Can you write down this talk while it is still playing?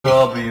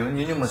Grabe yun.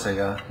 Yun yung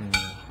masaya.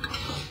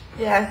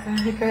 Yeah,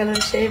 Carlo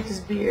shaved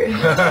his beard.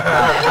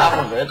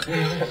 Half of it.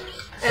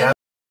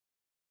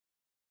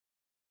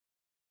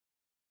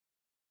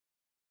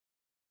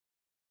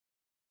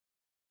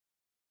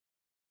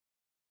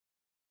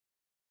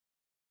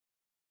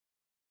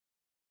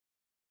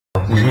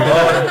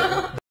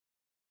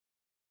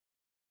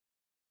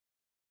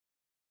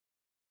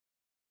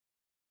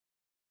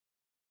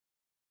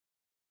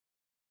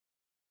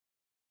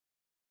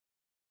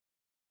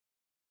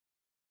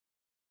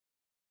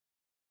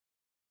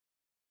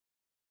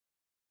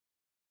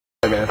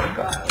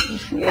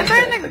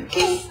 Pero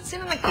nag-kiss.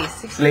 Sino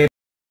nag-kiss? Slater.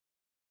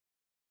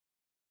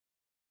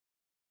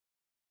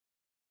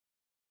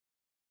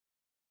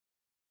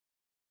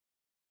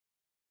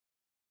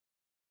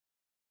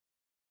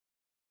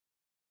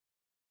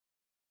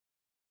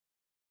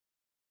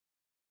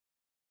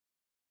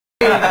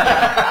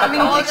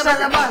 Kaming chicks sa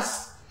labas.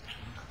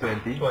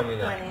 20? 20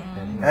 na.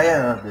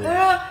 Ayan,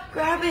 Pero,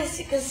 grabe,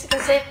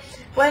 kasi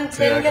when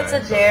Tin gets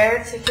a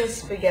dare to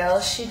kiss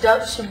Miguel, she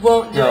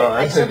won't do it.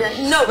 Like, she'll be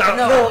like, no.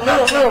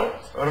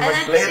 Or And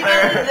then she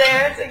gets a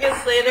dare to kiss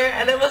Slater,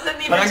 and it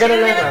wasn't even, she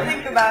didn't even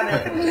think about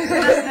it. She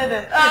just did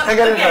it.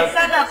 Okay,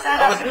 stand up.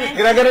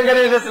 Ginaganon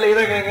siya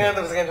Slater, ganyan,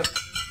 tapos ganyan.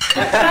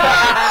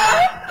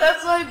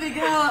 That's why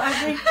Miguel, I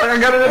think,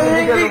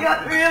 He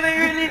got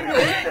really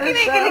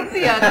Kinikilig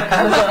siya.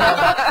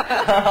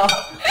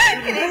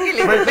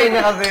 Kinikilig. Birthday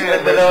niya kasi.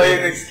 Dalawa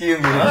yung excuse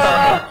me.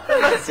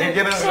 Yung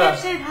gano'n siya.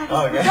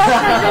 Okay.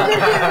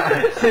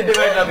 Hindi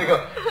ba yung sabi ko,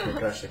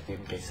 crush yung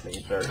team kay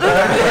Slater.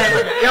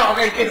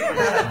 Okay, kiss.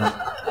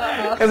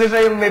 Kasi siya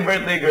yung may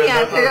birthday girl.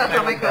 Yeah, seryoso,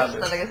 may crush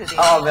talaga si Tin.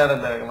 Oo, meron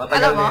talaga.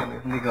 Matagal Alam mo? na yun.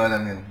 Hindi ko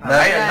alam yun.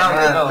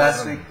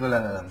 Last week ko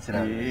lang alam.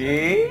 Sinabi.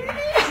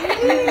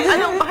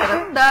 Anong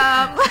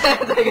pakiramdam?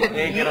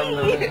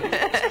 Nakikiramdam.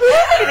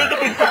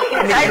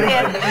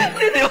 Excited.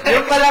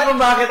 Yung pala kung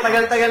bakit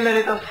tagal-tagal na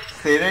nito.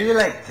 Slater, you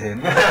like Tin?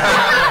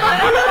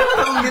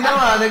 Anong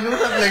ginawa?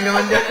 Nag-usap lang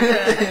naman dyan.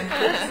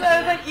 So I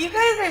was like, you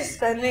guys are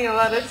spending a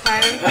lot of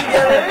time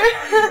together.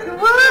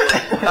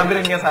 Sabi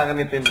rin nga sa akin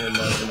ni Tim yun.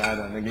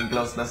 Naging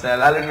close na sila.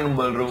 Lalo nung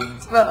ballroom.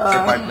 Kasi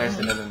partner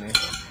sila dun eh.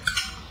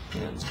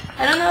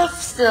 I don't know if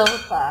still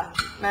pa.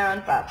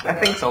 Meron pa. I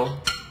think so.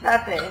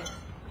 Dati.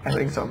 I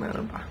think so,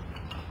 meron pa.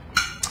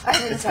 I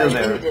didn't It's still tell you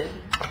there. who did.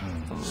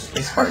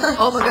 It's part.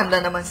 Oh,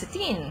 maganda naman si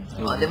Tin.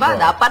 Oh, di ba?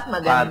 Dapat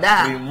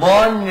maganda.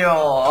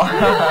 Patrimonio!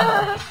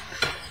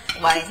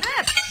 Why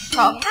not?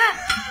 Talk na.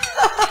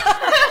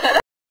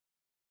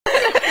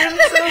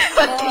 Tim's so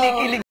small.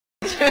 Kinikilig.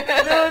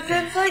 No,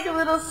 Tim's like a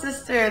little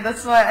sister.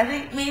 That's why I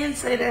think me and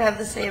Slater have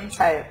the same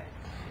type.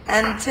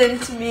 And Tim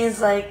to me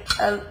is like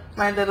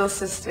my little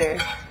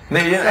sister.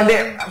 Hindi,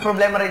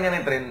 problema rin yan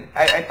ni Trin.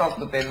 I talked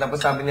to Tin,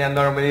 tapos sabi niya,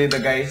 normally the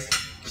guys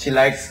she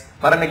likes,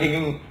 parang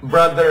nagiging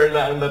brother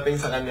na ang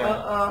dating sa kanya.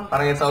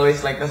 Parang it's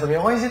always like that. Sabi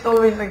niya, why is it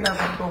always like that?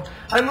 Sabi ko,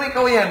 alam mo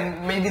ikaw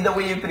yan, maybe the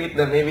way you treat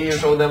them, maybe you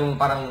show them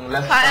parang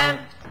less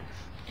Kain.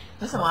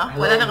 Gusto mo?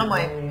 Wala nang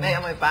amoy. May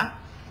amoy pa?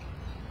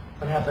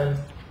 What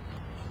happened?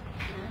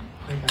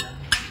 Ano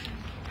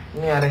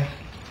nangyari?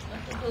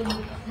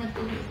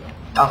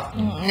 Oh.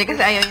 Hindi kasi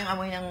ayaw yung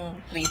amoy ng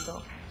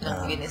prito.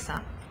 Ng ginisa.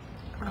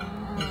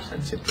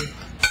 Sensitive.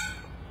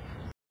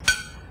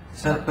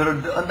 Pero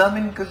ang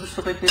daming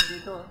kagusto kay Tin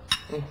dito.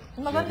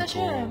 Maganda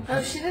siya. Oh,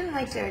 she didn't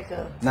like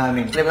Jericho.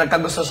 Namin. Hindi,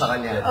 nagkagusto sa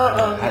kanya.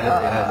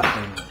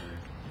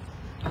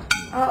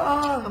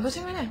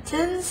 Abusin mo na.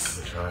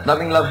 Tim's,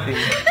 Daming love team.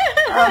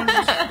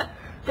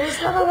 there's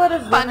not a lot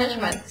of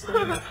Punishment.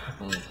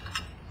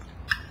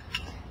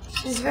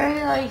 She's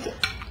very like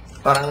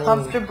Parang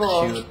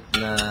comfortable. cute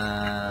na,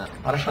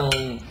 parang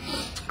siyang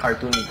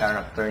cartoony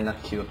character na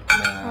cute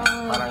na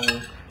parang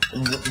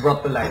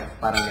brought to life,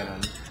 parang gano'n.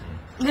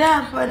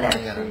 Yeah,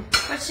 whatever.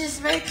 But she's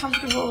very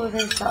comfortable with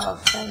herself,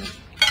 and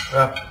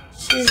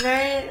she's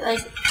very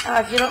like,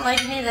 if you don't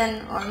like me,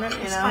 then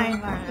you know,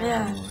 fine.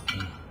 yeah.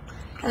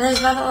 And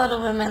there's not a lot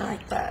of women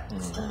like that.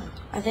 So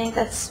I think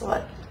that's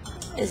what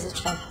is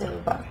attractive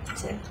about it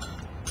too.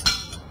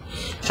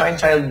 Tsaka yung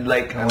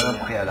childlike,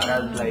 pakialam.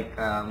 childlike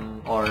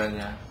aura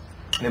niya.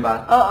 Di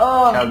ba?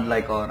 Oo.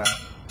 Childlike aura.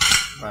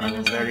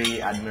 Parang very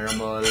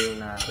admirable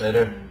na.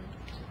 Later.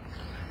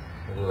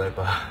 Nagulay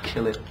pa.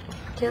 Kill it.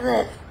 Kill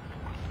it.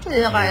 Hindi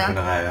na kaya. Hindi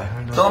ko na kaya.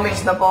 So,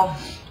 mix na po.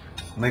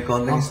 May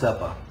konting isda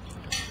pa.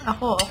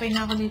 Ako, okay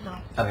na ako dito.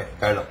 Okay,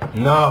 Carlo.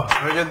 No!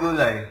 Where's the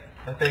gulay?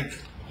 I think...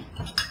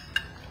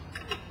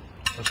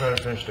 I'm trying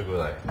to finish the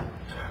gulay.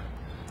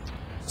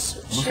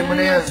 Bukin mo Share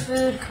na your yan.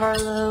 food,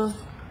 Carlo.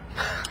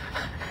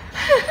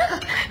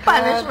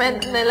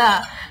 Punishment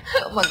nila.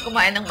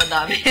 Magkumain ng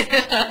madami.